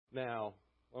Now,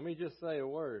 let me just say a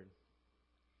word.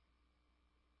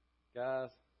 Guys,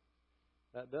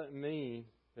 that doesn't mean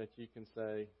that you can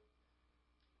say,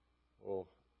 well,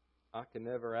 I can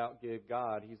never outgive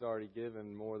God. He's already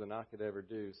given more than I could ever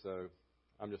do, so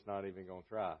I'm just not even going to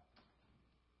try.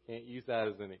 Can't use that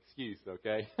as an excuse,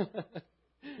 okay? You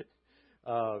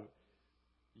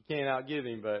can't outgive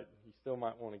Him, but you still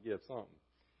might want to give something.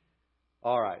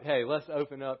 All right. Hey, let's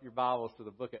open up your Bibles to the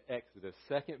book of Exodus.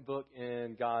 Second book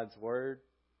in God's Word.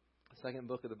 Second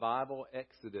book of the Bible,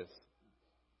 Exodus.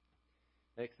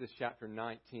 Exodus chapter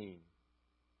 19.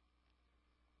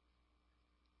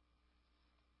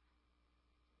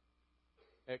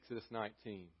 Exodus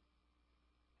 19.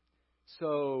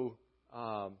 So,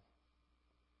 my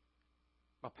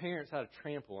parents had a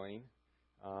trampoline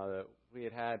that we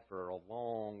had for a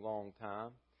long, long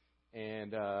time.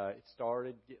 And it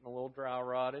started getting a little dry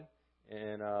rotted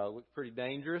and looked pretty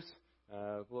dangerous.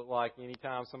 Looked like any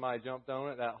time somebody jumped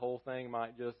on it, that whole thing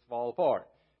might just fall apart.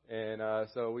 And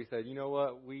so we said, you know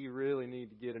what, we really need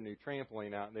to get a new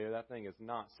trampoline out there. That thing is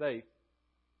not safe.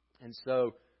 And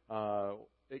so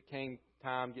it came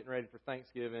time getting ready for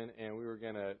Thanksgiving, and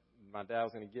my dad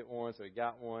was going to get one, so he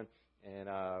got one, and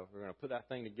we were going to put that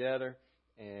thing together.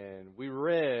 And we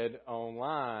read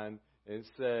online, and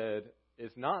said,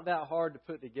 it's not that hard to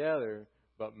put together,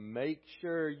 but make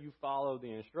sure you follow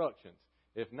the instructions.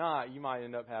 If not, you might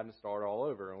end up having to start all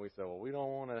over. And we said, well, we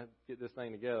don't want to get this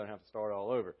thing together and have to start all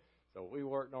over. So we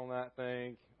worked on that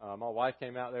thing. My wife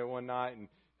came out there one night and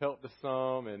helped us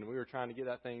some, and we were trying to get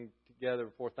that thing together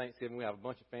before Thanksgiving. We have a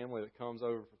bunch of family that comes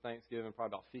over for Thanksgiving,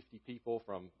 probably about 50 people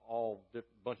from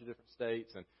bunch of different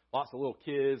states, and lots of little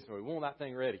kids. So we want that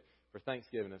thing ready for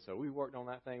Thanksgiving. And so we worked on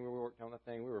that thing. We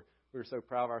were so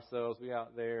proud of ourselves. We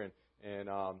out there, and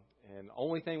the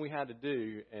only thing we had to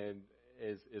do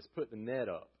is put the net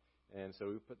up. And so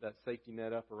we put that safety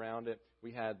net up around it.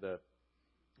 We had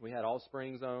all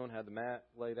springs on, had the mat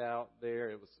laid out there.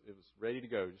 It was ready to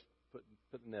go. Just put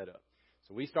the net up.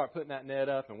 So we start putting that net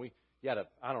up, and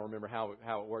I don't remember how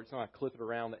it works. Somebody clip it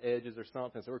around the edges or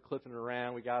something. So we're clipping it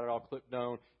around. We got it all clipped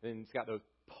on, and it's got those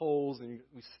poles, and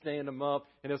we stand them up,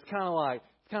 and it's kind of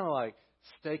like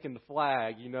staking the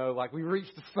flag, like we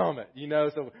reached the summit,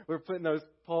 so we're putting those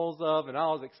poles up, and I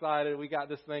was excited. We got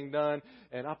this thing done,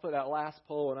 and I put that last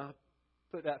pole, and I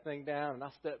put that thing down, and I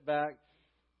stepped back.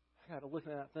 I got to look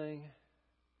at that thing.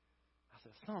 I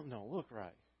said, something don't look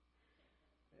right.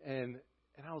 And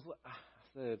I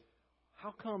said,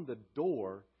 how come the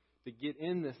door to get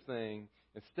in this thing,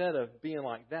 instead of being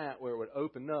like that where it would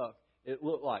open up, it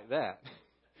looked like that?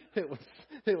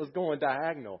 It was going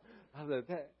diagonal. I said,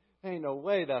 that ain't no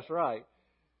way that's right.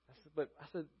 I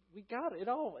said, we got it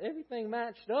all, everything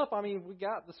matched up. I mean, we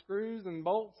got the screws and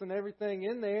bolts and everything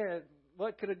in there.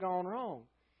 What could have gone wrong?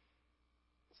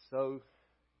 So,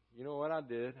 you know what I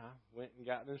did? I went and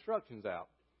got the instructions out.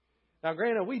 Now,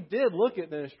 granted, we did look at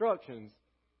the instructions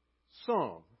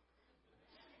some.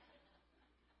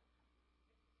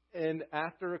 And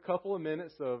after a couple of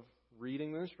minutes of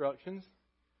reading the instructions,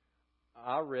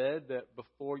 I read that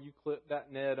before you clip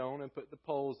that net on and put the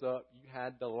poles up, you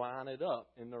had to line it up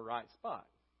in the right spot.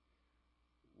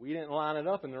 We didn't line it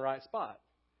up in the right spot.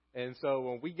 And so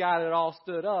when we got it all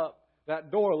stood up,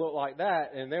 that door looked like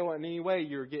that, and there wasn't any way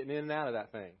you were getting in and out of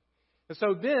that thing. And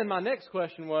so then my next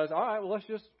question was, all right, well, let's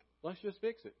just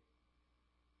fix it.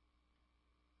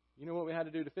 You know what we had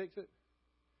to do to fix it?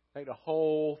 Take the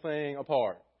whole thing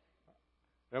apart.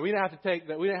 Now, we didn't have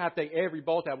to take every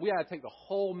bolt out. We had to take the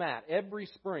whole mat. Every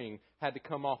spring had to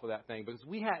come off of that thing, because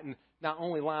we hadn't not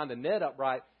only lined the net up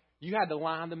right, you had to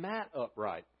line the mat up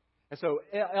right. And so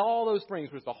all those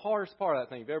springs was the hardest part of that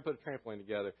thing. If you ever put a trampoline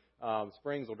together, the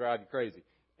springs will drive you crazy.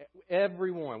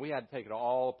 Every one, we had to take it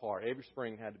all apart. Every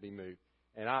spring had to be moved.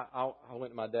 And I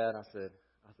went to my dad and I said,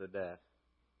 Dad,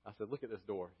 look at this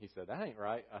door. He said, that ain't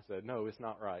right. I said, no, it's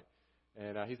not right.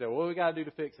 And he said, what do we got to do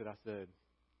to fix it? I said,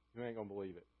 you ain't going to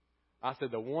believe it. I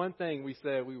said, the one thing we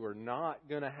said we were not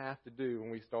going to have to do when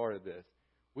we started this,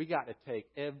 we got to take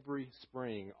every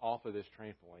spring off of this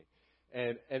trampoline.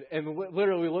 And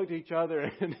literally we looked at each other,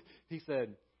 and he said,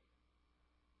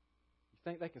 you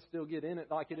think they can still get in it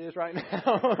like it is right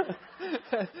now?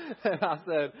 And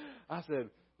I said,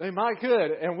 they might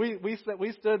could. And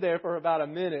we stood there for about a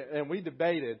minute, and we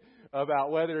debated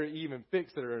about whether to even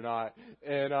fix it or not.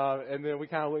 And then we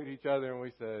kind of looked at each other, and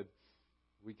we said,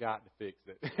 we got to fix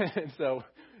it. And so,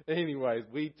 anyways,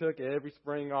 we took every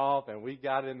spring off, and we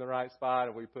got it in the right spot,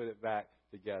 and we put it back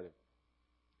together.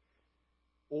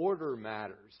 Order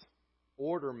matters.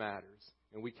 Order matters.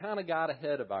 And we kind of got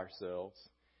ahead of ourselves,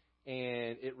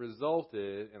 and it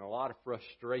resulted in a lot of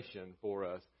frustration for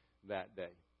us that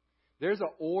day. There's an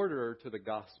order to the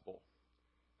gospel.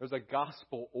 There's a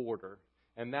gospel order,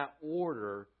 and that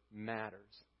order matters.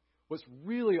 What's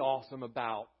really awesome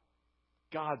about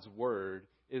God's Word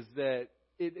is that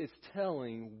it is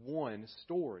telling one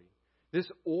story. This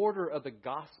order of the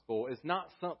gospel is not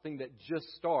something that just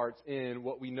starts in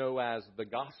what we know as the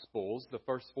Gospels, the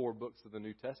first 4 books of the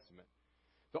New Testament.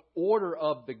 The order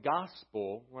of the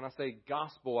gospel, when I say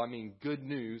gospel, I mean good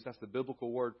news. That's the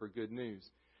biblical word for good news.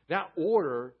 That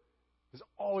order has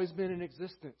always been in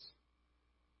existence.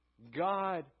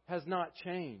 God has not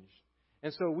changed.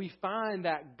 And so we find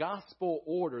that gospel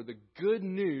order, the good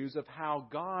news of how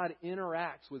God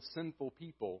interacts with sinful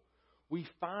people, we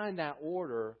find that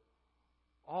order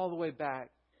all the way back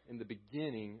in the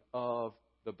beginning of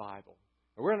the Bible.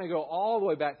 And we're going to go all the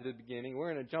way back to the beginning.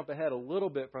 We're going to jump ahead a little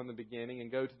bit from the beginning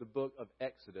and go to the book of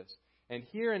Exodus. And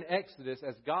here in Exodus,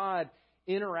 as God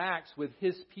interacts with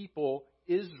His people,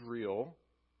 Israel,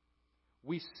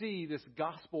 we see this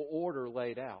gospel order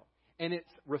laid out. And it's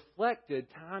reflected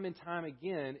time and time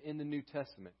again in the New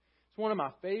Testament. It's one of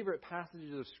my favorite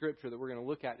passages of Scripture that we're going to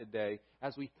look at today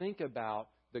as we think about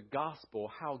the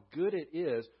gospel, how good it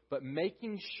is, but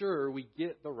making sure we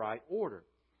get the right order.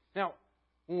 Now,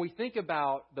 when we think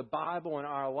about the Bible in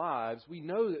our lives, we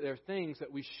know that there are things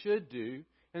that we should do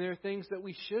and there are things that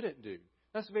we shouldn't do.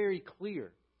 That's very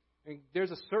clear. And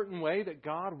there's a certain way that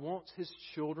God wants His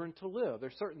children to live.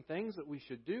 There's certain things that we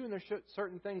should do and there's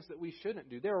certain things that we shouldn't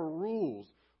do. There are rules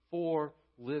for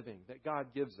living that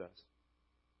God gives us.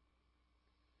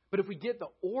 But if we get the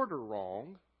order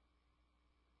wrong,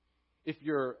 if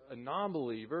you're a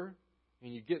non-believer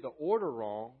and you get the order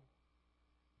wrong,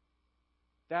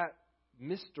 that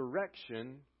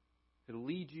misdirection could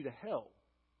lead you to hell.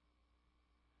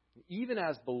 Even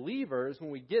as believers,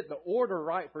 when we get the order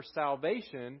right for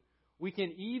salvation, we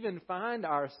can even find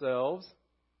ourselves,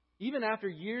 even after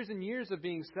years and years of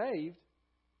being saved,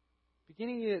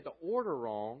 beginning to get the order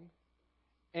wrong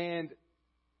and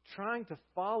trying to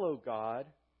follow God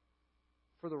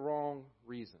for the wrong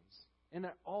reasons. And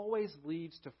that always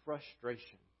leads to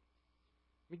frustration.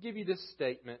 Let me give you this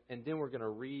statement, and then we're going to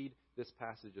read this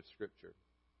passage of Scripture.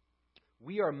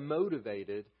 We are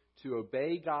motivated to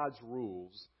obey God's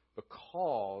rules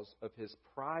because of His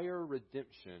prior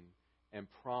redemption and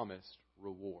promised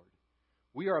reward.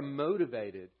 We are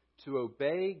motivated to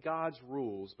obey God's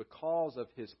rules because of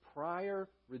His prior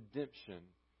redemption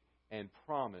and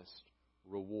promised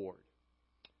reward.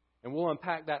 And we'll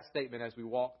unpack that statement as we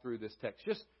walk through this text.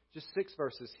 Just 6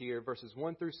 verses here, verses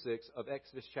 1 through 6 of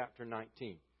Exodus chapter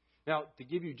 19. Now, to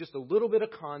give you just a little bit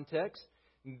of context,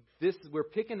 we're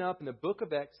picking up in the book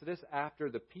of Exodus after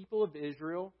the people of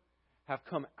Israel have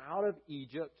come out of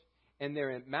Egypt and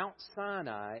they're at Mount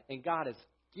Sinai, and God is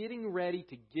getting ready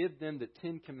to give them the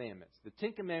 10 Commandments. The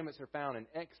 10 Commandments are found in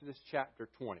Exodus chapter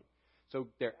 20. So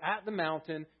they're at the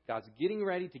mountain. God's getting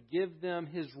ready to give them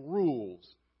His rules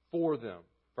for them,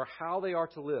 for how they are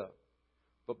to live.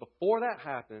 But before that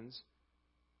happens,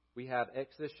 we have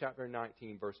Exodus chapter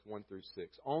 19, verse 1 through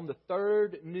 6. On the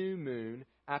 3rd new moon,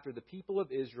 after the people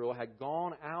of Israel had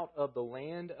gone out of the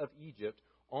land of Egypt,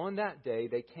 on that day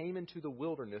they came into the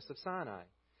wilderness of Sinai.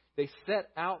 They set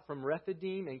out from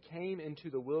Rephidim and came into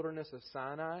the wilderness of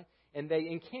Sinai, and they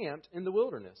encamped in the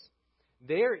wilderness.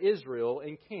 There Israel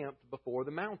encamped before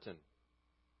the mountain.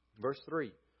 Verse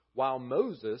 3, while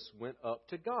Moses went up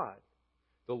to God,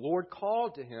 the Lord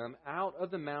called to him out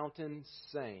of the mountain,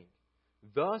 saying,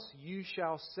 thus you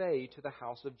shall say to the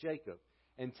house of Jacob,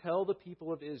 and tell the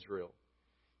people of Israel,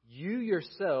 you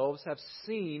yourselves have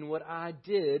seen what I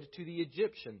did to the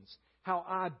Egyptians, how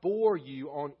I bore you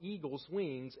on eagle's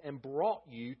wings and brought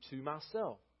you to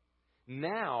myself.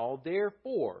 Now,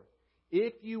 therefore,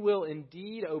 if you will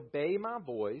indeed obey my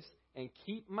voice and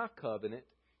keep my covenant,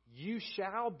 you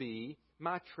shall be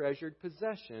my treasured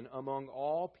possession among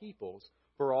all peoples,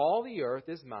 for all the earth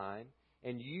is mine,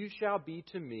 and you shall be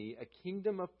to me a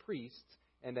kingdom of priests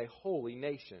and a holy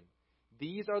nation.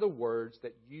 These are the words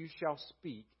that you shall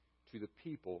speak to the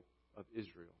people of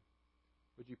Israel.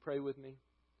 Would you pray with me?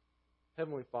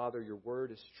 Heavenly Father, your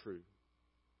word is true.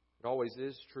 It always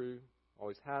is true,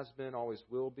 always has been, always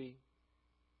will be.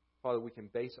 Father, we can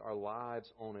base our lives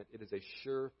on it. It is a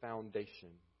sure foundation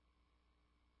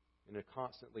in a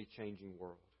constantly changing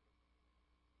world.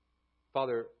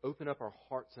 Father, open up our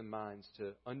hearts and minds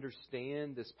to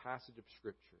understand this passage of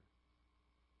Scripture.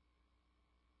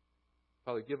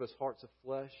 Father, give us hearts of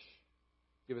flesh.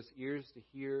 Give us ears to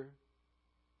hear.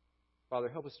 Father,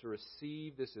 help us to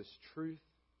receive this as truth,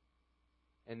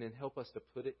 and then help us to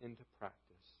put it into practice.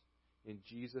 In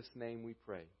Jesus' name we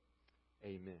pray.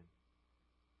 Amen.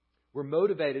 We're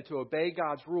motivated to obey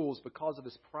God's rules because of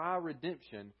His prior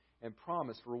redemption and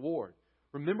promised reward.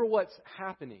 Remember what's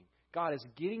happening. God is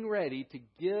getting ready to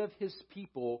give His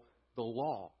people the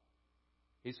law.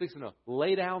 He's fixing to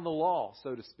lay down the law,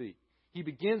 so to speak. He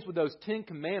begins with those 10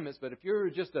 commandments, but if you're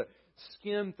just to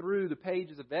skim through the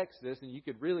pages of Exodus, and you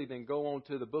could really then go on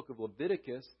to the book of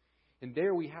Leviticus, and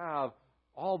there we have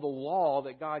all the law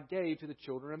that God gave to the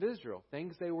children of Israel.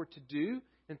 Things they were to do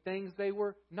and things they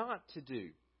were not to do.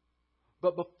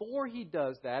 But before He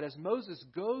does that, as Moses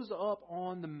goes up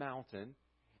on the mountain,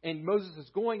 and Moses is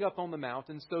going up on the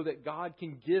mountain so that God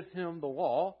can give him the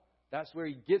law, that's where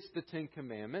he gets the 10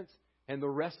 commandments and the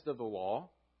rest of the law.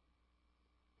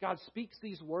 God speaks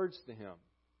these words to him.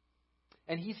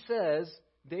 And He says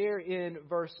there in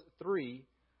verse 3,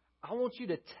 I want you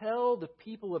to tell the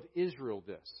people of Israel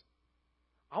this.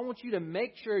 I want you to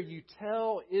make sure you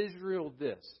tell Israel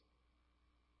this.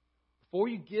 Before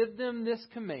you give them this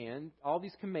command, all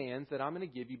these commands that I'm going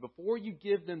to give you, before you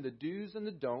give them the do's and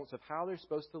the don'ts of how they're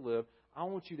supposed to live, I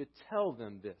want you to tell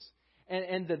them this.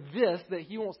 And the this that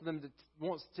He wants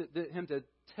him to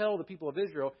tell the people of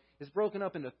Israel is broken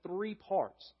up into 3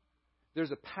 parts.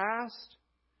 There's a past,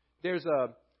 there's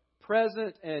a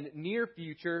present and near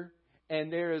future,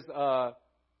 and there's a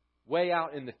way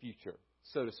out in the future,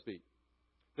 so to speak.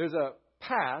 There's a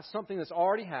past, something that's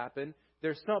already happened.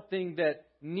 There's something that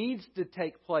needs to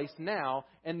take place now,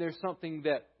 and there's something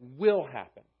that will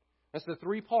happen. That's the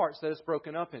 3 parts that it's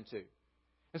broken up into.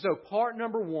 And so part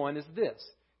number 1 is this.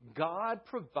 God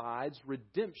provides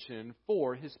redemption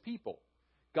for His people.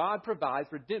 God provides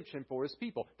redemption for His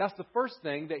people. That's the first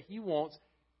thing that He wants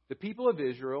the people of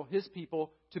Israel, His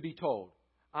people, to be told.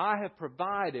 I have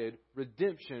provided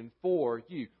redemption for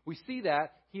you. We see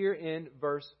that here in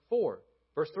verse 4.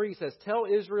 Verse 3 says, tell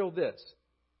Israel this.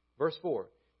 Verse 4,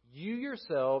 you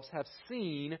yourselves have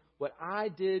seen what I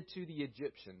did to the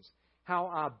Egyptians, how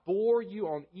I bore you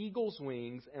on eagle's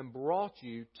wings and brought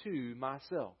you to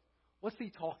myself. What's he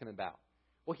talking about?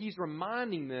 Well, he's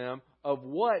reminding them of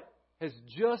what has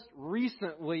just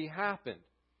recently happened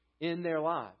in their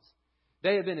lives.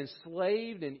 They had been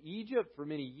enslaved in Egypt for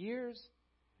many years,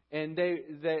 and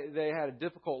they had a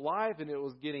difficult life, and it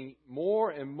was getting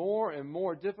more and more and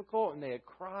more difficult, and they had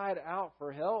cried out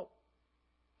for help.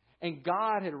 And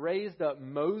God had raised up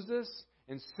Moses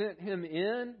and sent him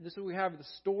in. This is where we have the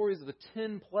stories of the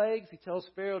 10 plagues. He tells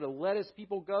Pharaoh to let his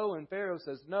people go, and Pharaoh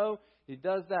says no. He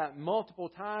does that multiple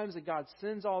times, and God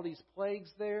sends all these plagues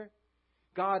there.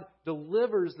 God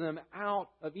delivers them out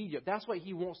of Egypt. That's what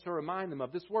He wants to remind them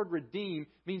of. This word redeem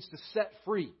means to set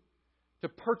free, to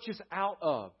purchase out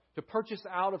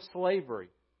of slavery.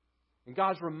 And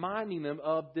God's reminding them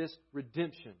of this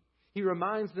redemption. He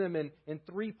reminds them in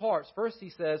 3 parts. First, He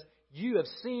says, you have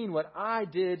seen what I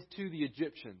did to the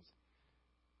Egyptians.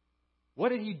 What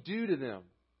did He do to them?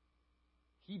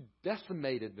 He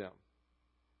decimated them.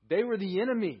 They were the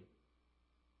enemy.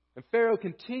 And Pharaoh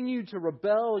continued to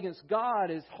rebel against God.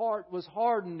 His heart was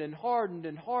hardened and hardened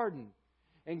and hardened.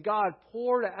 And God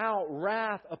poured out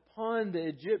wrath upon the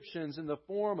Egyptians in the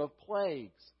form of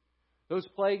plagues. Those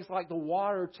plagues like the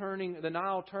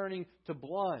Nile turning to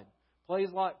blood.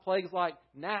 Plagues like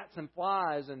gnats and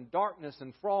flies and darkness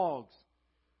and frogs.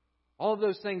 All of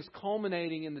those things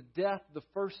culminating in the death of the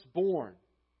firstborn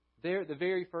there at the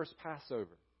very first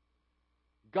Passover.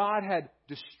 God had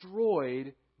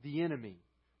destroyed the enemy.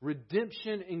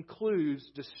 Redemption includes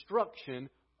destruction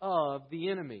of the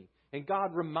enemy. And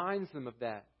God reminds them of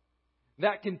that.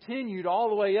 That continued all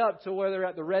the way up to where they're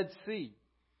at the Red Sea.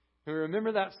 And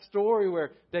remember that story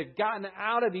where they've gotten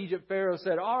out of Egypt. Pharaoh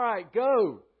said, all right,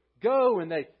 go.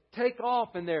 And they take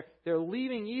off and they're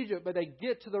leaving Egypt, but they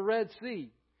get to the Red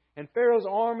Sea. And Pharaoh's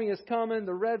army is coming.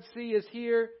 The Red Sea is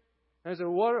here. And they said,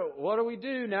 what do we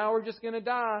do? Now we're just going to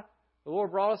die. The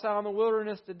Lord brought us out in the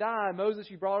wilderness to die. Moses,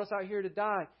 you brought us out here to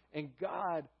die. And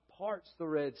God parts the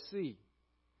Red Sea.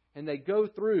 And they go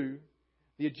through.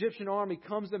 The Egyptian army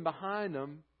comes in behind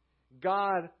them.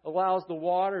 God allows the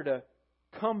water to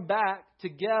come back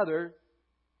together.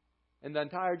 And the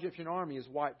entire Egyptian army is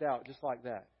wiped out just like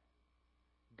that.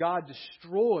 God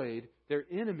destroyed their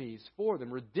enemies for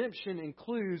them. Redemption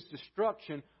includes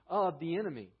destruction of the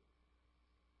enemy.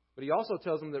 But He also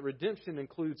tells them that redemption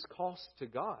includes cost to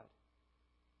God.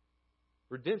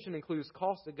 Redemption includes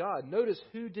cost to God. Notice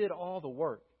who did all the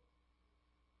work.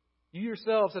 You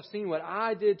yourselves have seen what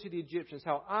I did to the Egyptians,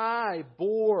 how I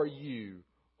bore you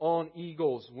on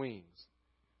eagle's wings.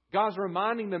 God's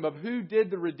reminding them of who did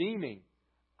the redeeming.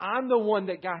 I'm the one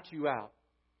that got you out.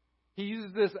 He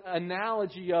uses this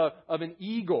analogy of an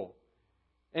eagle.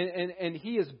 And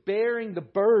He is bearing the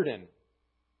burden.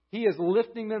 He is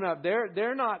lifting them up.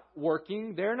 They're not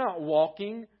working. They're not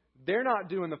walking. They're not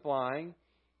doing the flying.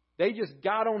 They just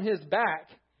got on His back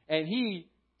and He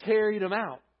carried them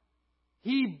out.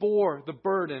 He bore the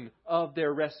burden of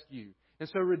their rescue. And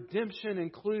so redemption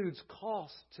includes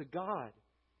cost to God.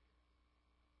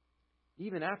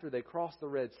 Even after they crossed the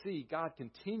Red Sea, God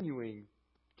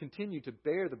continued to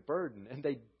bear the burden, and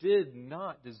they did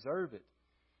not deserve it.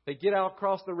 They get out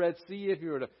across the Red Sea. If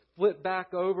you were to flip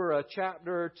back over a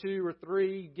chapter or 2 or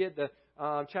 3, get the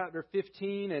chapter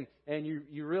 15, and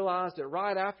you realize that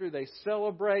right after they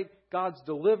celebrate God's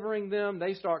delivering them,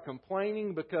 they start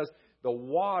complaining because the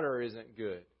water isn't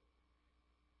good.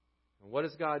 And what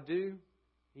does God do?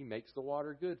 He makes the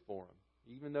water good for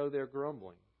them, even though they're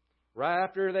grumbling. Right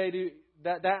after they do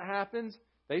that happens,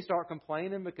 they start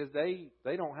complaining because they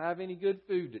don't have any good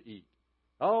food to eat.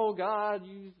 Oh, God,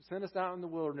 you sent us out in the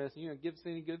wilderness and you don't give us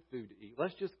any good food to eat.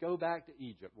 Let's just go back to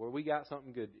Egypt where we got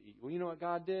something good to eat. Well, you know what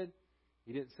God did?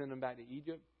 He didn't send them back to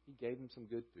Egypt. He gave them some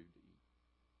good food to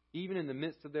eat, even in the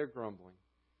midst of their grumbling.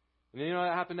 And then you know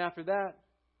what happened after that?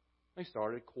 They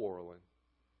started quarreling.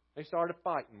 They started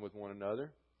fighting with one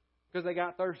another because they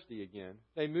got thirsty again.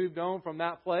 They moved on from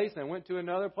that place and went to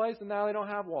another place, and now they don't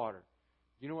have water.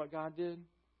 You know what God did?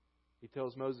 He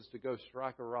tells Moses to go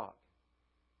strike a rock.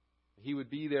 He would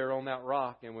be there on that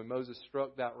rock, and when Moses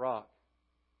struck that rock,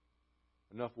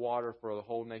 enough water for the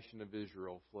whole nation of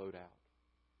Israel flowed out.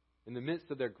 In the midst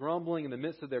of their grumbling, in the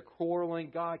midst of their quarreling,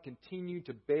 God continued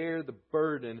to bear the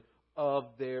burden of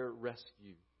their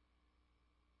rescue.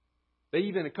 They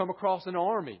even had come across an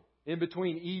army in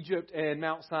between Egypt and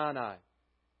Mount Sinai,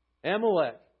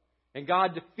 Amalek, and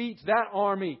God defeats that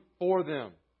army for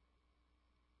them.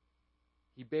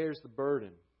 He bears the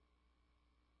burden.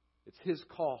 It's His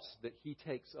cost that He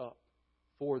takes up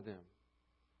for them.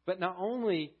 But not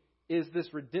only is this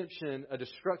redemption a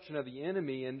destruction of the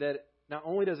enemy, and that not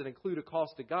only does it include a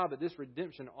cost to God, but this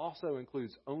redemption also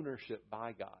includes ownership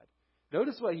by God.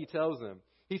 Notice what He tells them.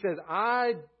 He says,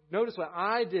 notice what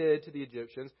I did to the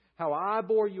Egyptians, how I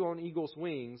bore you on eagle's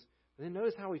wings. And then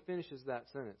notice how He finishes that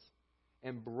sentence.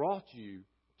 And brought you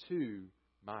to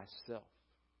myself.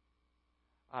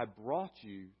 I brought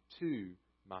you to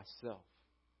myself.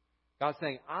 God's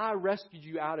saying, I rescued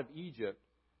you out of Egypt,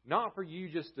 not for you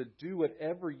just to do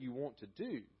whatever you want to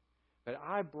do, but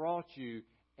I brought you,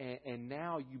 and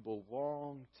now you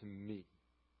belong to me.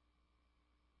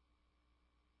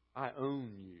 I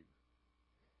own you,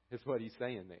 is what He's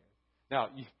saying there. Now,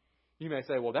 you may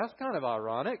say, well, that's kind of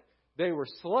ironic. They were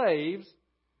slaves,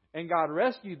 and God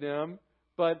rescued them,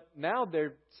 but now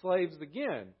they're slaves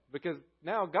again, because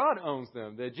now God owns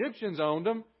them. The Egyptians owned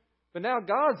them, but now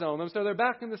God's owned them, so they're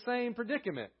back in the same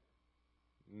predicament.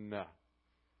 No.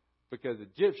 Because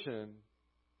Egyptian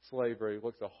slavery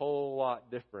looks a whole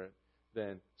lot different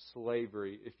than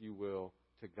slavery, if you will,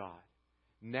 to God.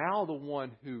 Now the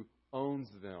one who owns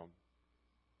them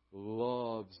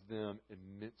loves them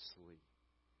immensely.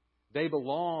 They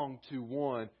belong to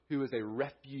one who is a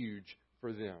refuge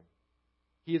for them.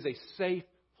 He is a safe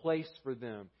place for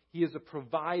them. He is a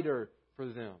provider for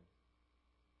them.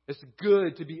 It's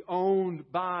good to be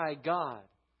owned by God.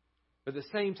 But at the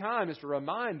same time, it's a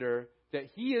reminder that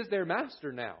He is their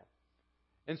master now.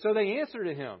 And so they answer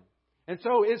to Him. And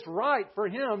so it's right for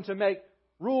Him to make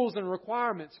rules and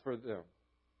requirements for them.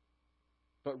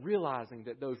 But realizing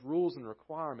that those rules and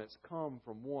requirements come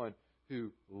from one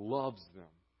who loves them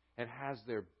and has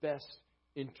their best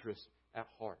interest at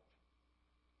heart.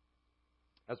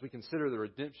 As we consider the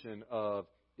redemption of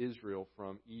Israel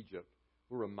from Egypt,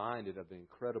 we're reminded of the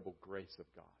incredible grace of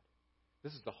God.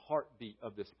 This is the heartbeat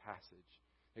of this passage.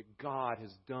 That God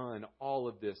has done all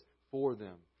of this for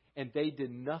them. And they did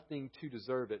nothing to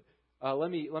deserve it. Let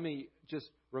me just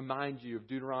remind you of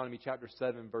Deuteronomy chapter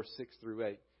 7, verse 6 through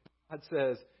 8. God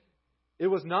says, it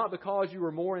was not because you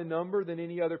were more in number than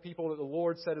any other people that the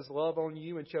Lord set His love on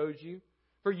you and chose you.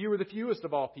 For you were the fewest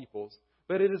of all peoples.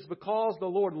 But it is because the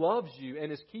Lord loves you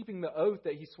and is keeping the oath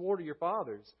that He swore to your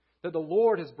fathers, that the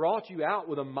Lord has brought you out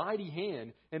with a mighty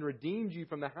hand and redeemed you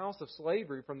from the house of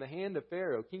slavery, from the hand of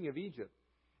Pharaoh, king of Egypt.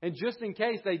 And just in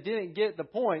case they didn't get the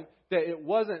point that it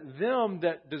wasn't them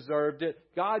that deserved it,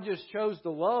 God just chose to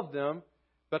love them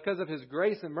because of His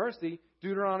grace and mercy.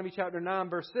 Deuteronomy chapter 9,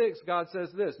 verse 6, God says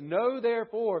this, know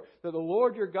therefore that the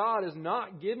Lord your God is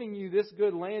not giving you this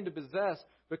good land to possess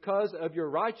because of your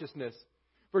righteousness,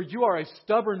 for you are a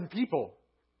stubborn people.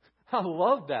 I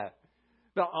love that.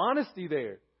 The honesty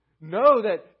there. Know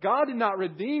that God did not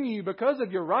redeem you because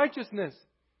of your righteousness.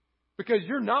 Because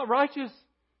you're not righteous.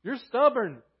 You're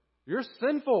stubborn. You're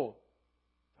sinful.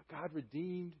 But God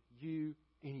redeemed you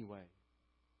anyway.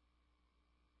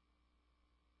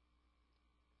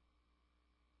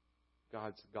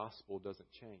 God's gospel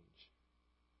doesn't change.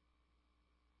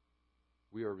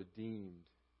 We are redeemed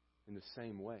in the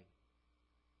same way,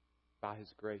 by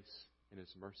His grace and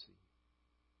His mercy.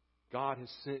 God has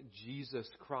sent Jesus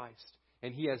Christ,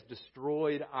 and He has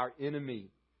destroyed our enemy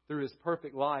through His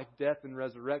perfect life, death, and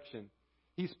resurrection.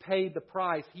 He's paid the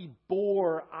price. He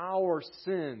bore our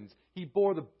sins. He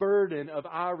bore the burden of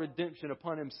our redemption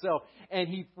upon Himself. And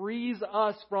He frees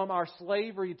us from our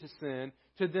slavery to sin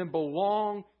to then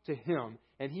belong to Him.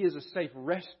 And He is a safe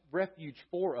refuge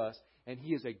for us. And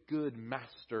He is a good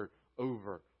master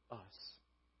over us.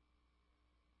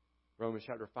 Romans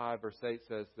chapter 5 verse 8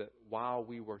 says that while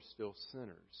we were still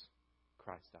sinners,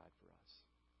 Christ died for us.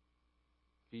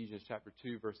 Ephesians chapter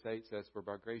 2 verse 8 says, for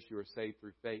by grace you are saved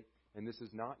through faith, and this is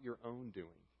not your own doing.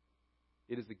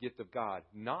 It is the gift of God,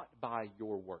 not by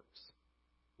your works,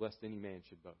 lest any man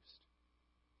should boast.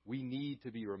 We need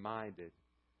to be reminded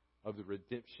of the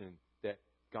redemption that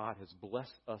God has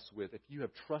blessed us with. If you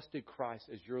have trusted Christ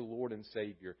as your Lord and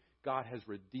Savior, God has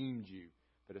redeemed you,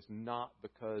 but it's not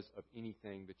because of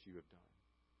anything that you have done.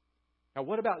 Now,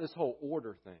 what about this whole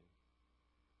order thing?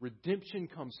 Redemption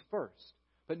comes first.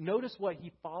 But notice what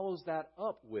He follows that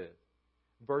up with.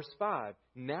 Verse 5,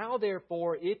 now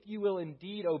therefore, if you will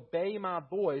indeed obey my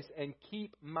voice and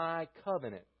keep my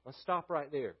covenant. Let's stop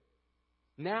right there.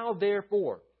 Now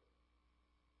therefore,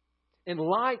 in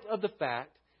light of the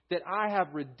fact that I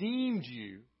have redeemed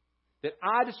you, that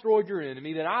I destroyed your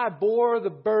enemy, that I bore the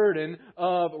burden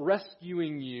of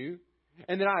rescuing you,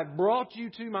 and that I brought you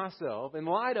to myself, in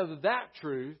light of that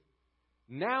truth,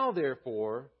 now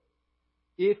therefore,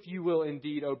 if you will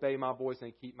indeed obey my voice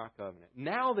and keep my covenant.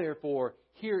 Now therefore,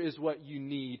 here is what you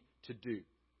need to do.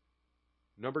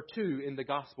 Number 2 in the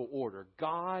gospel order,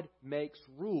 God makes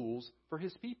rules for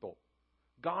His people.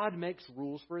 God makes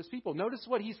rules for His people. Notice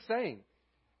what He's saying.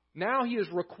 Now He is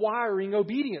requiring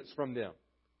obedience from them.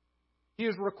 He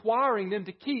is requiring them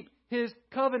to keep His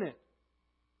covenant.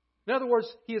 In other words,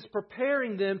 He is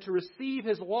preparing them to receive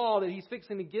His law that He's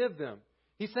fixing to give them.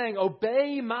 He's saying,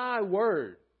 obey my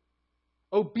word.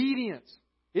 Obedience.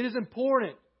 It is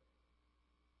important.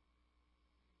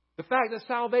 The fact that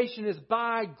salvation is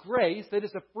by grace, that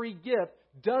it's a free gift,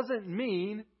 doesn't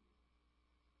mean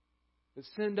that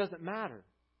sin doesn't matter.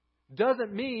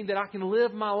 Doesn't mean that I can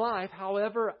live my life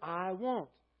however I want.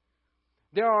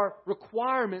 There are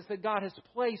requirements that God has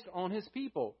placed on His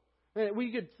people.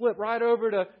 We could flip right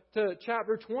over to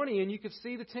chapter 20 and you could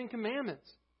see the 10 Commandments,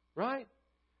 right?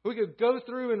 We could go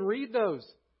through and read those.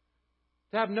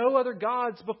 To have no other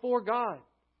gods before God.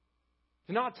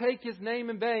 To not take His name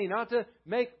in vain. Not to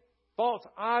make false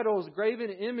idols, graven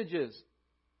images.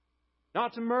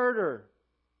 Not to murder.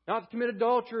 Not to commit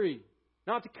adultery.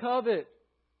 Not to covet.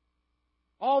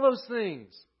 All those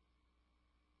things.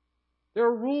 There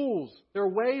are rules. There are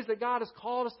ways that God has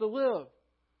called us to live.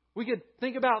 We could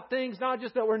think about things not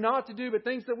just that we're not to do, but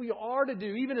things that we are to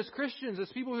do, even as Christians, as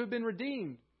people who have been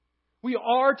redeemed. We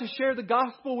are to share the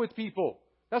gospel with people.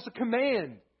 That's a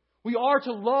command. We are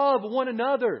to love one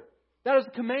another. That is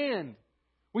a command.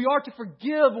 We are to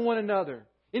forgive one another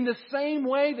in the same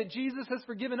way that Jesus has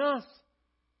forgiven us.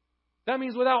 That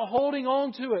means without holding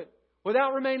on to it,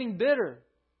 without remaining bitter,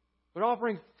 but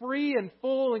offering free and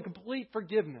full and complete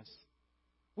forgiveness.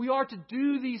 We are to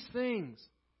do these things.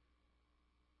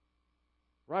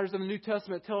 Writers of the New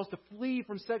Testament tell us to flee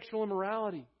from sexual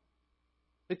immorality.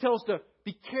 They tell us to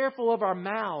be careful of our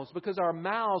mouths because our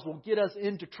mouths will get us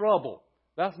into trouble.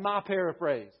 That's my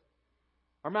paraphrase.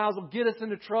 Our mouths will get us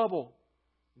into trouble.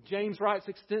 James writes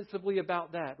extensively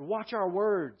about that. Watch our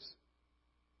words.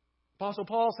 Apostle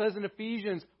Paul says in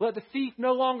Ephesians, let the thief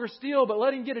no longer steal, but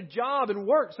let him get a job and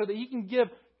work so that he can give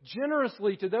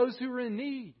generously to those who are in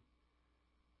need.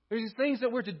 There's these things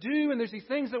that we're to do and there's these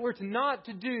things that we're to not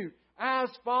to do as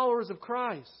followers of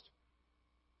Christ.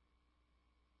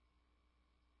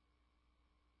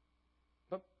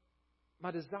 But my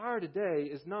desire today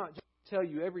is not just to tell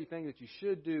you everything that you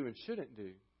should do and shouldn't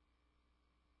do.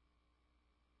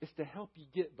 It's to help you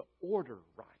get the order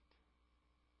right.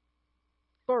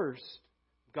 First,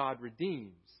 God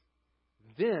redeems.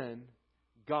 Then,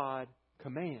 God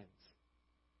commands.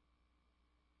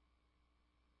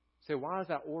 So why is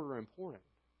that order important?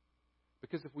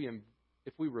 Because if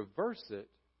we reverse it,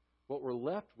 what we're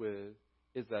left with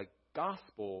is a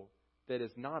gospel that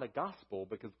is not a gospel,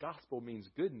 because gospel means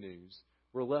good news.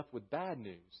 We're left with bad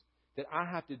news. That I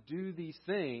have to do these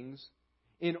things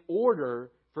in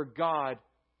order for God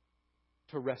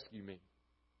to rescue me.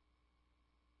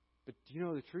 But do you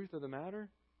know the truth of the matter?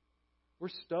 We're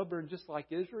stubborn just like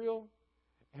Israel,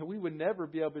 and we would never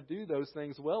be able to do those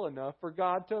things well enough for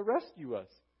God to rescue us.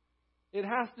 It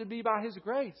has to be by His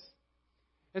grace.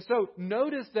 And so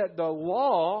notice that the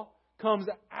law comes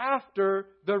after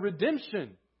the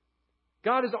redemption.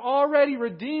 God has already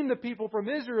redeemed the people from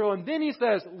Israel, and then He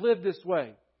says, live this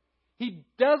way. He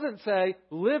doesn't say,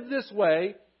 live this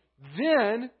way,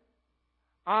 then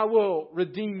I will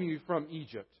redeem you from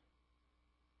Egypt.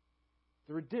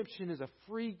 The redemption is a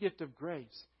free gift of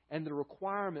grace, and the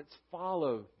requirements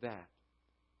follow that.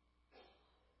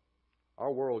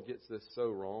 Our world gets this so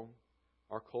wrong.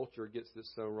 Our culture gets this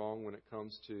so wrong when it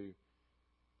comes to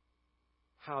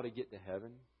how to get to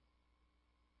heaven.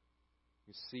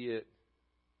 You see it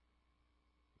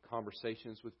in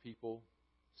conversations with people,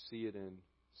 see it in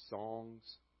songs,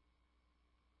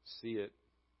 see it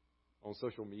on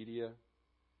social media.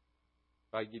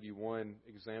 If I give you one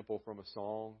example from a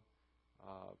song,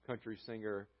 country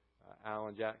singer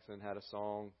Alan Jackson had a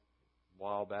song a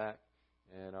while back,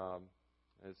 and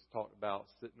it's talked about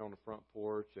sitting on the front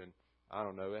porch, and I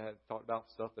don't know, it had talked about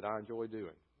stuff that I enjoy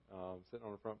doing. Sitting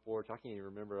on the front porch, I can't even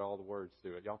remember all the words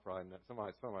to it. Y'all probably know,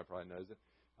 somebody probably knows it.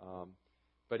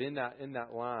 But in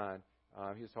that line,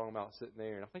 he was talking about sitting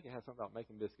there, and I think it had something about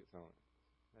making biscuits on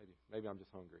it. Maybe I'm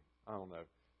just hungry. I don't know.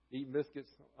 Eating biscuits.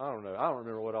 I don't know. I don't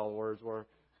remember what all the words were.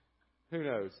 Who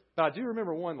knows? But I do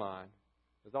remember one line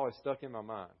that's always stuck in my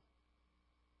mind.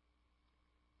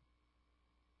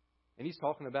 And he's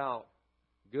talking about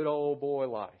good old boy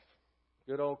life.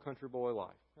 Good old country boy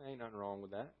life. There ain't nothing wrong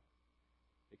with that.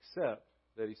 Except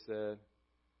that he said,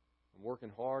 I'm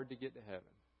working hard to get to heaven,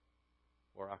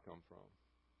 where I come from.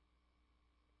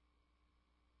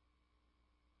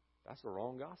 That's the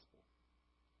wrong gospel.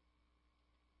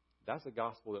 That's a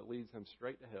gospel that leads him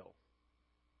straight to hell.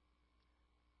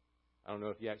 I don't know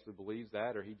if he actually believes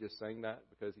that, or he just sang that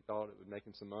because he thought it would make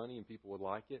him some money and people would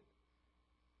like it.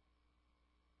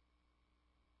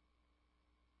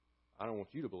 I don't want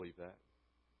you to believe that.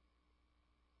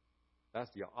 That's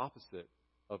the opposite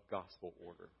of gospel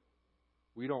order.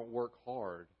 We don't work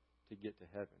hard to get to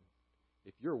heaven.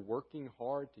 If you're working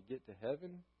hard to get to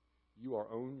heaven, you are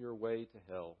on your way to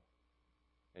hell,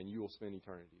 and you will spend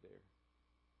eternity there.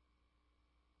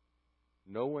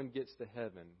 No one gets to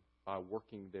heaven by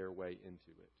working their way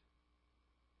into it.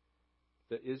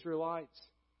 The Israelites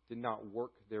did not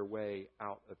work their way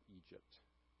out of Egypt.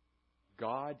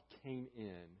 God came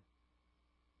in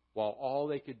while all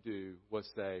they could do was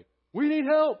say, we need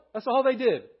help. That's all they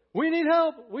did. We need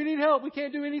help. We need help. We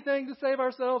can't do anything to save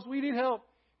ourselves. We need help.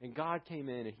 And God came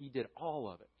in and He did all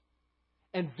of it.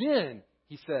 And then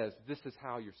He says, this is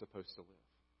how you're supposed to live.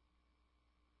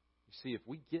 You see, if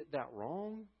we get that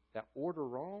wrong, that order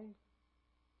wrong,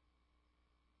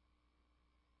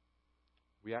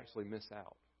 we actually miss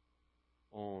out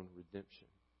on redemption.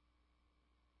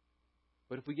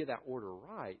 But if we get that order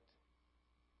right,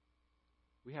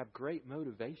 we have great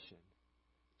motivation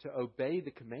to obey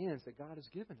the commands that God has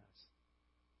given us.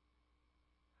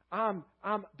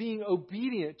 I'm being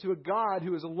obedient to a God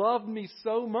who has loved me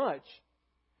so much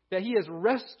that He has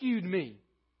rescued me.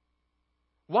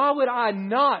 Why would I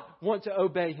not want to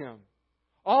obey Him?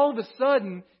 All of a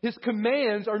sudden, His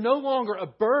commands are no longer a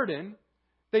burden.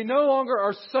 They no longer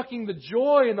are sucking the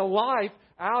joy and the life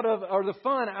out of, or the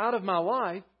fun out of my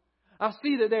life. I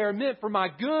see that they are meant for my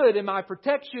good and my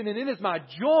protection, and it is my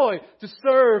joy to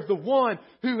serve the one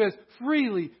who has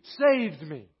freely saved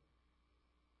me.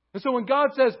 And so when God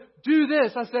says, do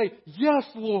this, I say, yes,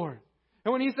 Lord.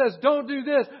 And when He says, don't do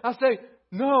this, I say,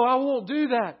 no, I won't do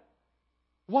that.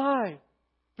 Why?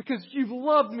 Because you've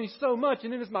loved me so much,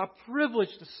 and it is my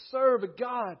privilege to serve a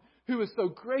God who has so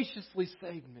graciously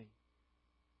saved me.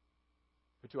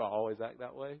 But do I always act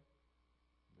that way?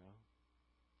 No,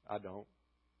 I don't.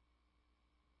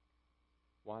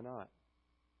 Why not?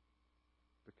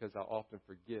 Because I often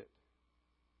forget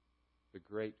the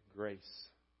great grace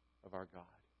of our God.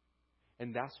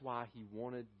 And that's why He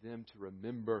wanted them to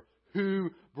remember who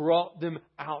brought them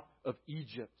out of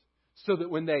Egypt. So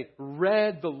that when they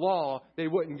read the law, they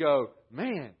wouldn't go,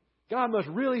 man, God must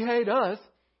really hate us.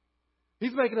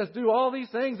 He's making us do all these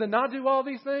things and not do all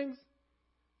these things.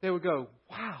 They would go,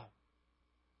 wow.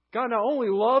 God not only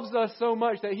loves us so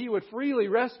much that He would freely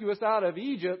rescue us out of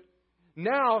Egypt,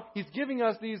 now He's giving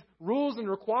us these rules and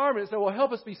requirements that will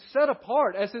help us be set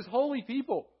apart as His holy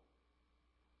people.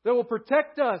 That will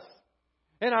protect us.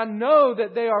 And I know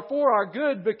that they are for our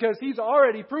good because He's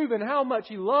already proven how much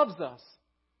He loves us.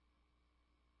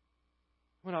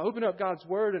 When I open up God's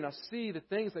Word and I see the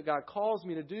things that God calls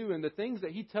me to do and the things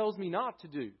that He tells me not to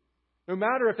do, no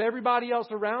matter if everybody else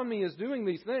around me is doing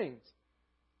these things,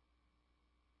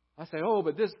 I say, oh,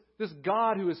 but this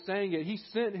God who is saying it, He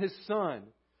sent His Son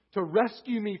to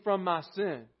rescue me from my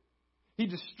sin. He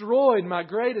destroyed my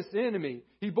greatest enemy.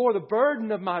 He bore the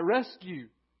burden of my rescue.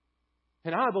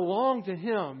 And I belong to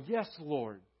Him. Yes,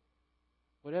 Lord.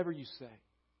 Whatever you say.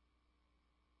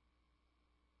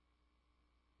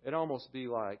 It'd almost be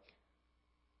like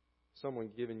someone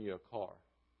giving you a car.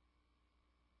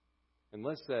 And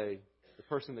let's say the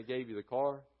person that gave you the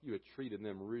car, you had treated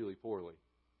them really poorly.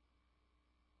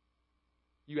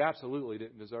 You absolutely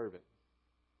didn't deserve it.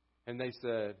 And they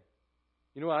said,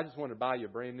 you know what, I just wanted to buy you a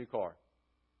brand new car.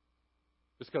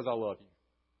 Just because I love you.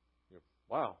 You know,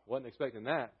 wow, wasn't expecting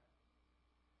that.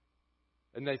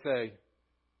 And they say,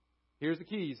 here's the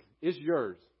keys. It's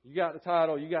yours. You got the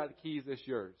title. You got the keys. It's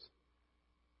yours.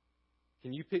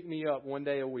 Can you pick me up one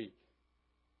day a week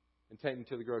and take me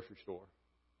to the grocery store?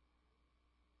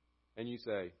 And you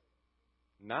say,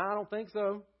 nah, I don't think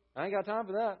so. I ain't got time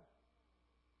for that.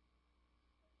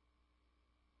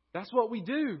 That's what we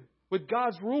do with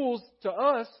God's rules to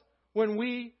us when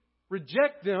we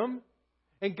reject them.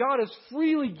 And God has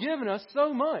freely given us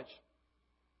so much.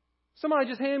 Somebody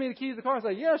just hand me the keys to the car and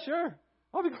say, yeah, sure.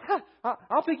 I'll be glad.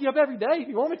 I'll pick you up every day if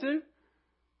you want me to.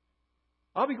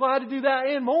 I'll be glad to do that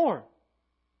and more.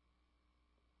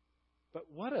 But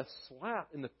what a slap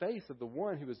in the face of the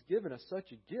one who has given us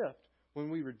such a gift when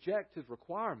we reject His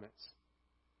requirements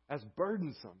as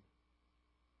burdensome.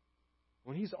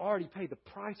 When He's already paid the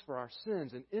price for our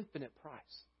sins, an infinite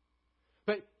price.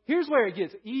 But here's where it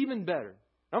gets even better.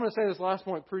 I'm going to say this last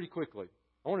point pretty quickly.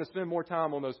 I want to spend more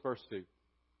time on those first two.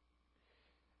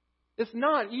 It's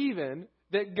not even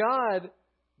that God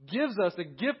gives us a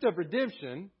gift of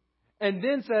redemption and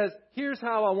then says, here's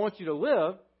how I want you to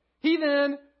live. He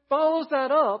then follows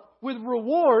that up with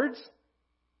rewards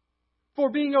for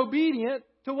being obedient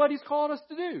to what He's called us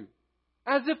to do.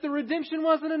 As if the redemption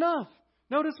wasn't enough.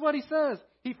 Notice what He says.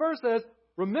 He first says,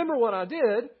 remember what I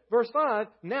did. Verse 5,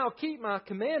 now keep my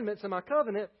commandments and my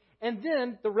covenant. And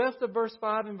then the rest of verse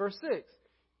 5 and verse 6.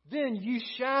 Then you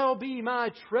shall be my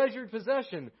treasured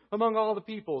possession among all the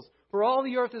peoples. For all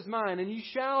the earth is mine. And you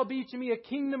shall be to me a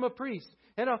kingdom of priests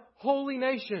and a holy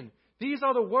nation. These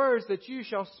are the words that you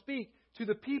shall speak to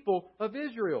the people of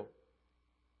Israel.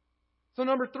 So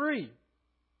number three.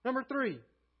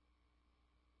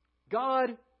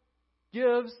 God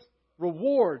gives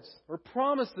rewards or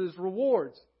promises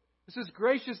rewards. It's His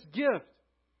gracious gift.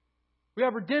 We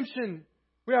have redemption,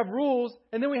 we have rules,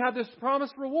 and then we have this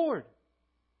promised reward.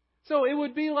 So it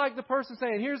would be like the person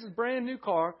saying, here's this brand new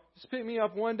car, just pick me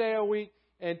up one day a week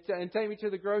and take me to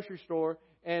the grocery store.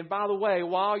 And by the way,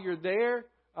 while you're there,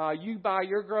 you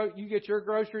get your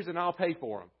groceries and I'll pay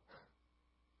for them.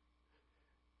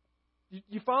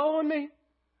 You following me?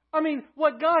 I mean,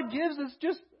 what God gives is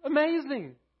just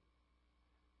amazing.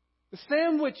 The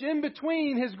sandwich in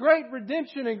between His great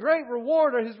redemption and great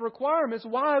reward are His requirements.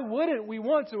 Why wouldn't we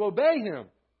want to obey Him?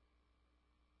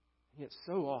 Yet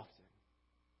so often,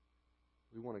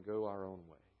 we want to go our own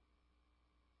way.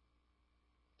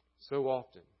 So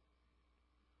often,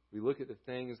 we look at the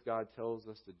things God tells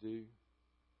us to do,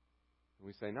 and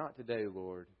we say, not today,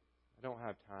 Lord. I don't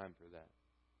have time for that.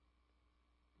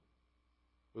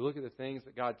 We look at the things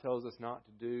that God tells us not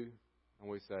to do, and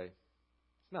we say,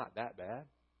 it's not that bad.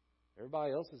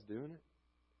 Everybody else is doing it.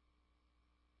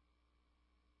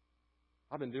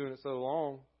 I've been doing it so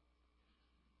long.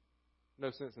 No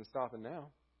sense in stopping now.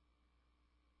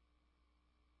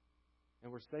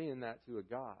 And we're saying that to a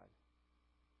God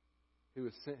who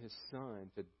has sent His Son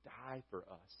to die for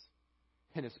us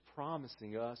and is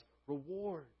promising us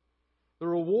reward. The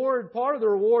reward, part of the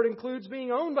reward includes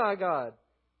being owned by God.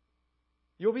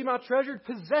 You'll be my treasured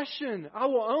possession. I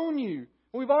will own you.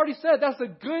 We've already said that's a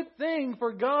good thing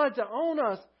for God to own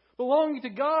us. Belonging to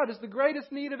God is the greatest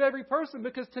need of every person,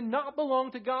 because to not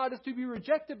belong to God is to be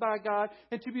rejected by God,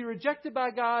 and to be rejected by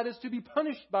God is to be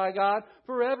punished by God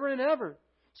forever and ever.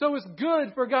 So it's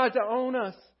good for God to own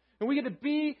us. And we get to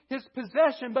be His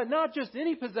possession, but not just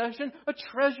any possession, a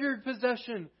treasured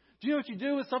possession. Do you know what you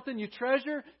do with something you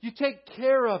treasure? You take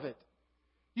care of it.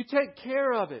 You take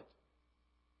care of it.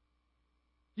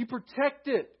 You protect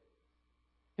it.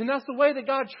 And that's the way that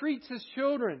God treats His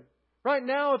children. Right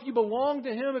now, if you belong to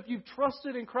Him, if you've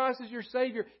trusted in Christ as your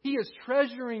Savior, He is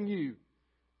treasuring you.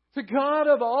 The God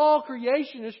of all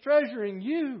creation is treasuring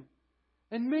you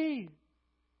and me.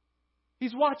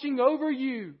 He's watching over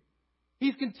you.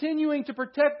 He's continuing to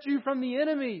protect you from the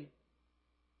enemy.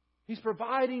 He's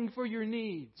providing for your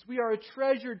needs. We are a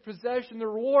treasured possession. The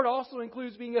reward also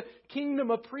includes being a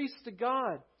kingdom of priests to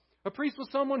God. A priest was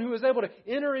someone who is able to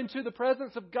enter into the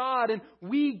presence of God, and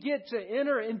we get to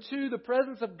enter into the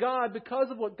presence of God because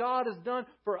of what God has done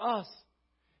for us.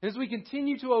 As we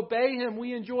continue to obey Him,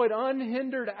 we enjoyed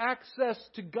unhindered access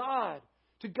to God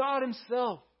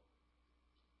Himself.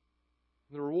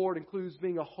 The reward includes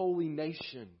being a holy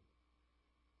nation.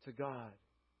 to God.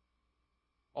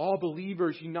 All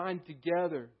believers united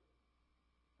together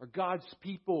are God's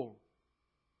people.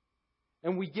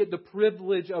 And we get the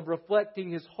privilege of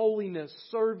reflecting His holiness,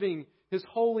 serving His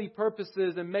holy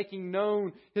purposes, and making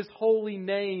known His holy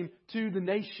name to the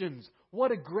nations.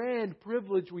 What a grand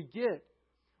privilege we get.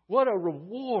 What a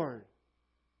reward.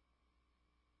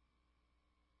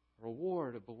 A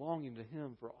reward of belonging to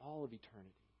Him for all of eternity.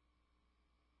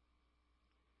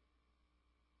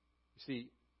 You see,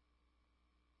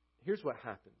 here's what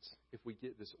happens if we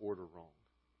get this order wrong.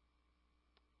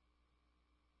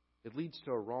 It leads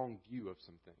to a wrong view of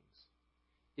some things.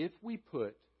 If we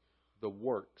put the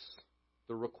works,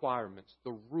 the requirements,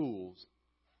 the rules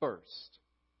first,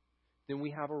 then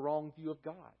we have a wrong view of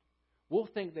God. We'll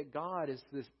think that God is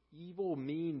this evil,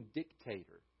 mean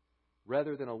dictator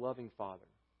rather than a loving Father.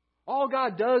 All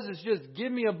God does is just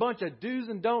give me a bunch of do's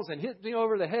and don'ts and hit me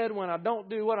over the head when I don't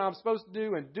do what I'm supposed to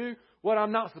do and do what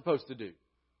I'm not supposed to do.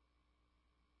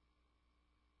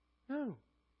 No.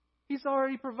 He's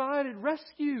already provided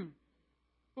rescue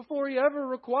before He ever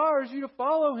requires you to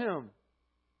follow Him.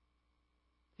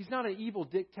 He's not an evil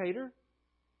dictator.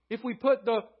 If we put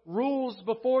the rules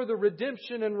before the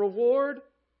redemption and reward,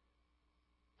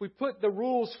 if we put the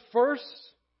rules first,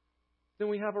 then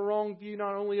we have a wrong view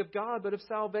not only of God but of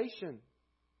salvation.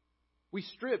 We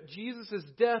strip Jesus'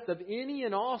 death of any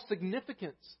and all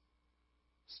significance.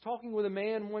 I was talking with a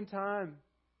man one time,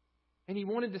 and he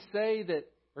wanted to say that,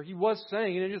 or he was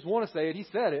saying, and I didn't just want to say it, he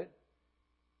said it,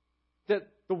 that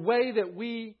the way that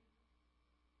we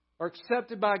are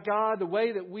accepted by God, the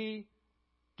way that we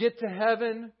get to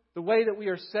heaven, the way that we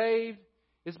are saved,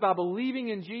 is by believing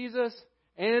in Jesus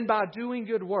and by doing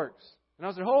good works. And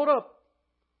I said, hold up.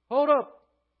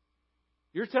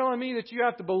 You're telling me that you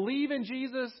have to believe in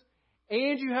Jesus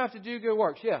and you have to do good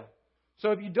works. Yeah.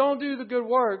 So if you don't do the good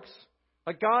works,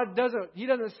 like He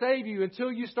doesn't save you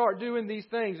until you start doing these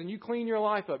things and you clean your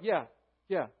life up. Yeah.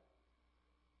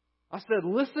 I said,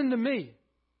 listen to me.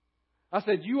 I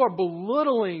said, you are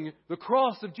belittling the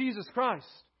cross of Jesus Christ.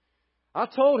 I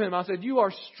told him, I said, you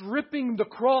are stripping the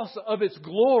cross of its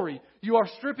glory. You are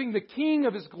stripping the King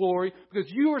of His glory because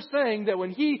you are saying that when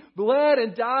He bled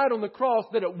and died on the cross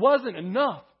that it wasn't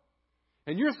enough.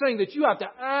 And you're saying that you have to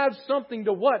add something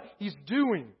to what He's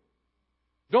doing.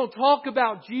 Don't talk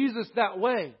about Jesus that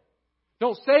way.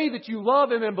 Don't say that you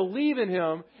love Him and believe in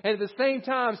Him and at the same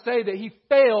time say that He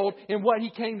failed in what He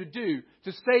came to do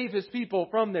to save His people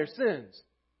from their sins.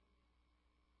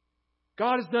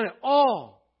 God has done it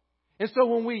all. And so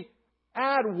when we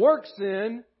add works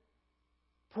in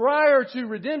prior to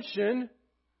redemption,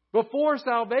 before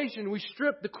salvation, we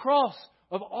strip the cross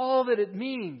of all that it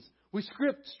means. We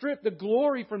strip the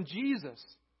glory from Jesus.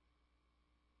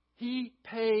 He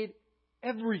paid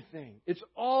everything. It's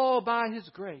all by His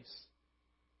grace.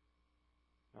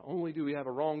 Not only do we have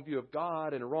a wrong view of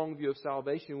God and a wrong view of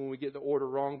salvation when we get the order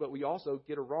wrong, but we also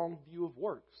get a wrong view of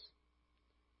works.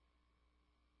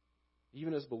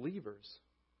 Even as believers.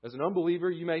 As an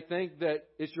unbeliever, you may think that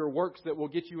it's your works that will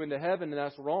get you into heaven, and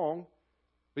that's wrong.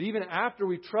 But even after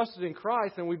we've trusted in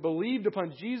Christ and we believed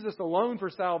upon Jesus alone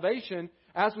for salvation,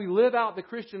 as we live out the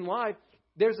Christian life,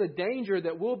 there's a danger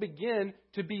that we'll begin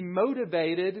to be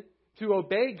motivated to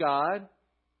obey God,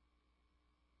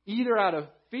 either out of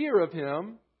fear of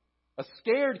Him, a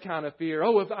scared kind of fear.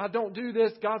 Oh, if I don't do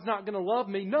this, God's not going to love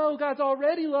me. No, God's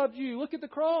already loved you. Look at the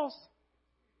cross.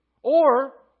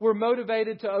 Or we're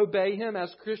motivated to obey Him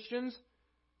as Christians,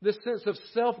 this sense of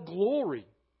self-glory.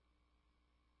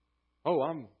 Oh,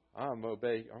 I'm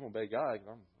obey God.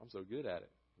 I'm so good at it.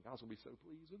 God's going to be so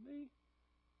pleased with me.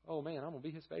 Oh man, I'm going to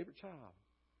be His favorite child.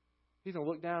 He's going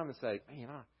to look down and say, man,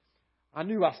 I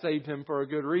knew I saved him for a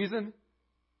good reason.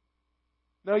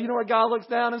 No, you know what God looks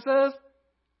down and says?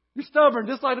 You're stubborn,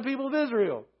 just like the people of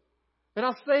Israel. And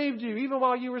I saved you even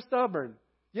while you were stubborn.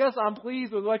 Yes, I'm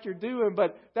pleased with what you're doing,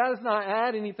 but that does not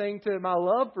add anything to my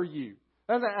love for you.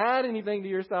 That doesn't add anything to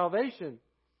your salvation.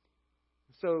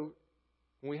 So,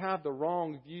 when we have the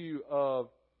wrong view of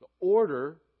the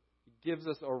order, it gives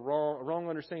us a wrong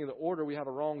understanding of the order. We have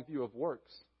a wrong view of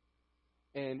works.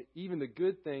 And even the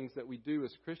good things that we do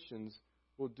as Christians,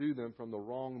 we'll do them from the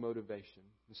wrong motivation.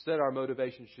 Instead, our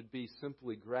motivation should be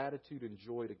simply gratitude and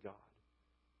joy to God.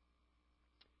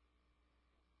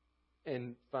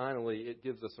 And finally, it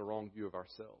gives us a wrong view of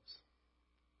ourselves.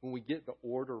 When we get the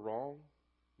order wrong,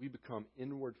 we become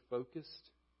inward focused.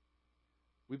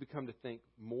 We become to think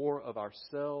more of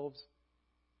ourselves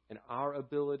and our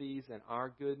abilities and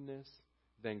our goodness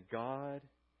than God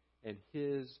and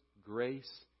His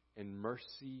grace and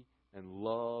mercy and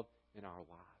love in our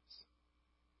lives.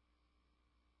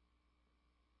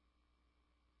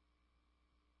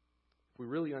 we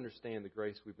really understand the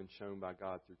grace we've been shown by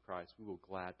God through Christ, we will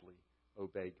gladly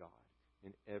obey God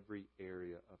in every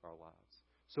area of our lives.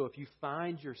 So if you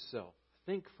find yourself,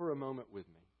 think for a moment with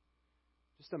me,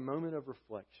 just a moment of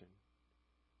reflection.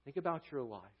 Think about your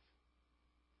life.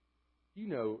 You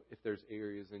know if there's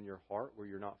areas in your heart where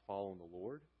you're not following the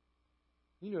Lord.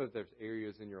 You know if there's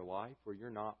areas in your life where you're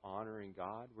not honoring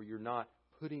God, where you're not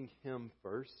putting Him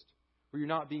first, where you're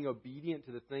not being obedient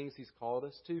to the things He's called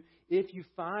us to. If you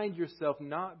find yourself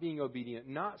not being obedient,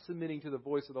 not submitting to the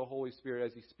voice of the Holy Spirit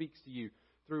as He speaks to you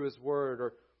through His Word,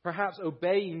 or perhaps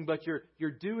obeying, but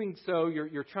you're doing so,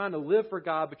 you're trying to live for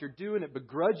God, but you're doing it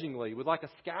begrudgingly with like a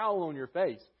scowl on your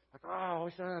face. Like, oh, I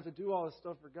wish I didn't have to do all this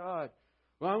stuff for God.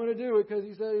 Well, I'm going to do it because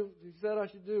He said I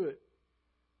should do it.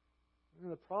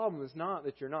 And the problem is not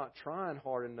that you're not trying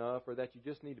hard enough or that you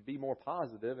just need to be more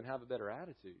positive and have a better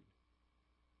attitude.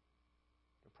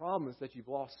 The problem is that you've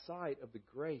lost sight of the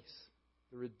grace,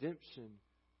 the redemption,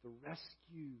 the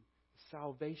rescue, the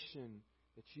salvation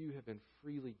that you have been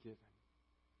freely given.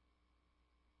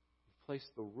 You've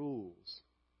placed the rules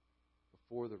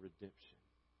before the redemption.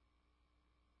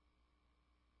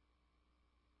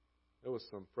 There was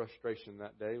some frustration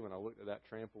that day when I looked at that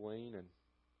trampoline and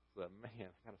said, man,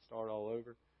 I got to start all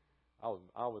over. I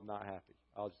was not happy.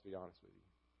 I'll just be honest with you.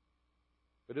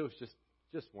 But it was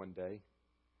just one day,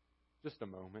 just a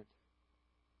moment.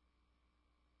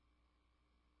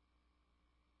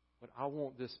 But I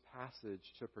want this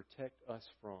passage to protect us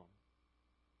from.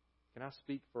 Can I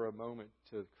speak for a moment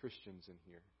to Christians in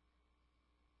here?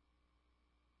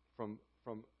 From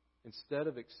instead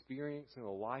of experiencing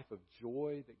a life of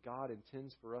joy that God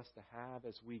intends for us to have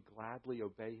as we gladly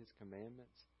obey His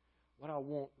commandments, what I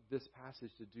want this passage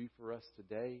to do for us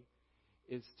today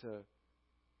is to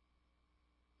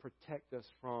protect us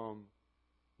from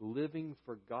living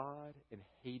for God and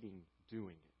hating doing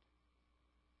it.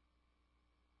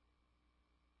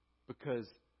 Because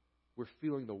we're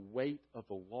feeling the weight of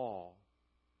the law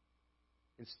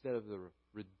instead of the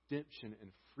redemption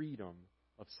and freedom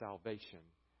of salvation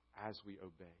as we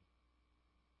obey.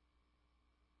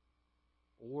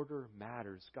 Order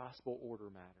matters. Gospel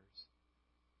order matters.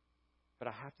 But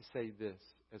I have to say this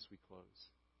as we close.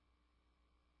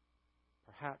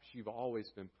 Perhaps you've always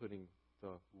been putting the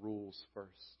rules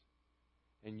first.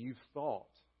 And you've thought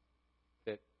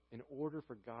that in order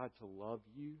for God to love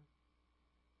you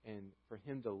and for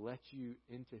Him to let you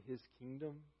into His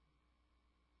kingdom,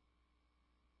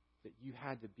 that you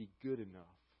had to be good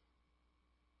enough.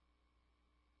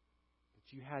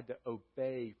 That you had to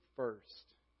obey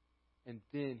first. And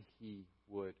then He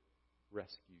would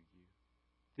rescue you.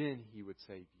 Then He would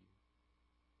save you.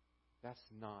 That's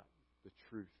not the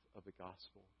truth of the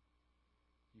gospel.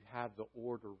 You have the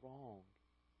order wrong.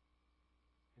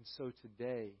 And so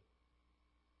today,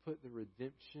 put the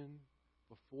redemption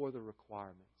before the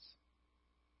requirements.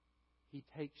 He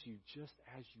takes you just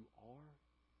as you are.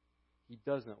 He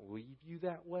doesn't leave you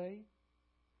that way,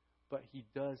 but He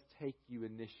does take you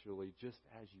initially just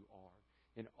as you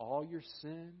are. In all your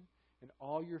sin, and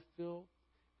all your filth,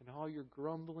 and all your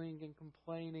grumbling and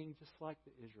complaining, just like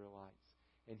the Israelites.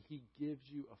 And He gives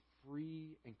you a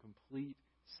free and complete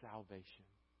salvation.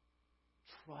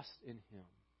 Trust in Him.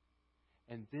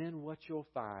 And then what you'll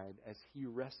find as He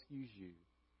rescues you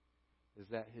is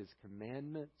that His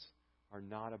commandments are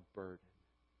not a burden.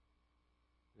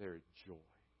 They're a joy.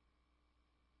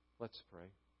 Let's pray.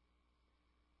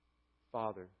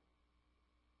 Father,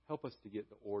 help us to get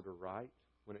the order right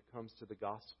when it comes to the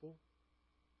gospel.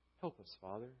 Help us,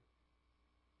 Father.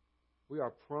 We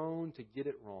are prone to get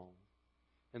it wrong.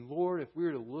 And Lord, if we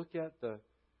were to look at the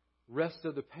rest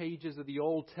of the pages of the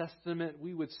Old Testament,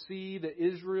 we would see that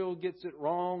Israel gets it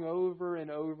wrong over and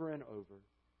over and over.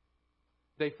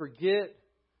 They forget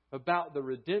about the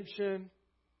redemption,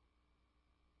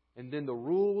 and then the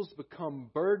rules become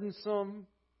burdensome,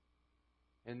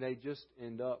 and they just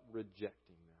end up rejecting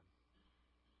them.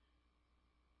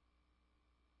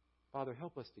 Father,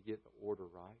 help us to get the order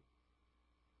right.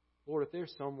 Lord, if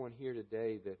there's someone here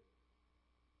today that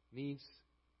needs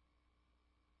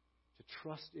to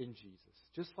trust in Jesus,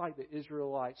 just like the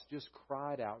Israelites just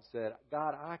cried out and said,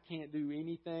 God, I can't do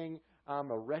anything.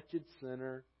 I'm a wretched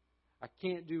sinner. I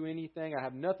can't do anything. I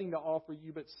have nothing to offer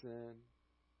you but sin.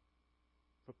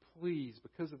 But please,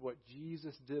 because of what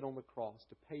Jesus did on the cross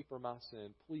to pay for my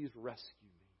sin, please rescue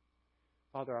me.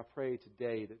 Father, I pray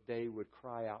today that they would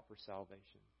cry out for salvation.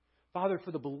 Father,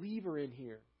 for the believer in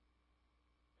here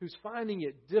who's finding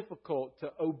it difficult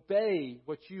to obey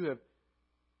what you have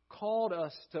called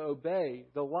us to obey,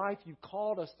 the life you've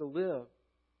called us to live.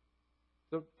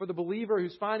 For the believer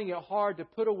who's finding it hard to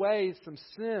put away some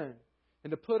sin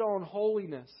and to put on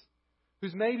holiness.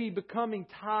 who's maybe becoming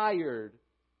tired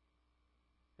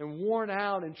and worn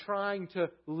out and trying to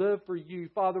live for You.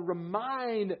 Father,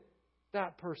 remind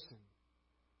that person.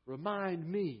 Remind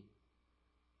me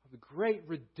of the great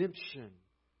redemption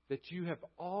that You have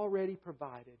already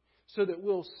provided so that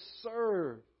we'll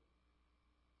serve,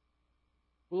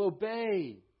 we'll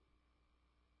obey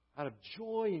out of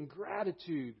joy and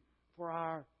gratitude for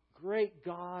our great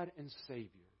God and Savior.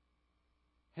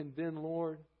 And then,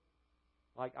 Lord,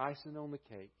 like icing on the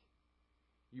cake,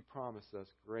 You promise us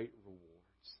great rewards.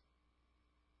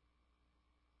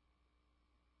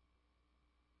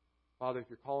 Father, if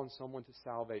You're calling someone to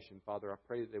salvation, Father, I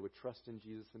pray that they would trust in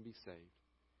Jesus and be saved.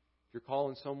 If You're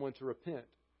calling someone to repent,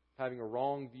 having a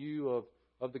wrong view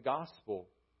of the gospel,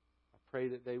 I pray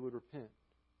that they would repent.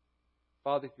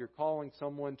 Father, if You're calling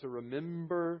someone to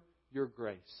remember Your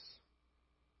grace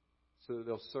so that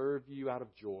they'll serve You out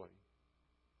of joy,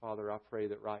 Father, I pray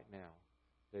that right now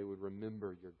they would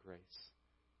remember Your grace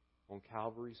on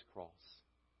Calvary's cross,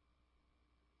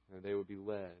 and they would be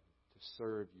led to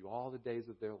serve You all the days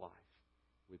of their life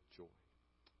with joy.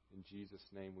 In Jesus'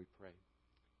 name we pray.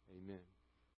 Amen.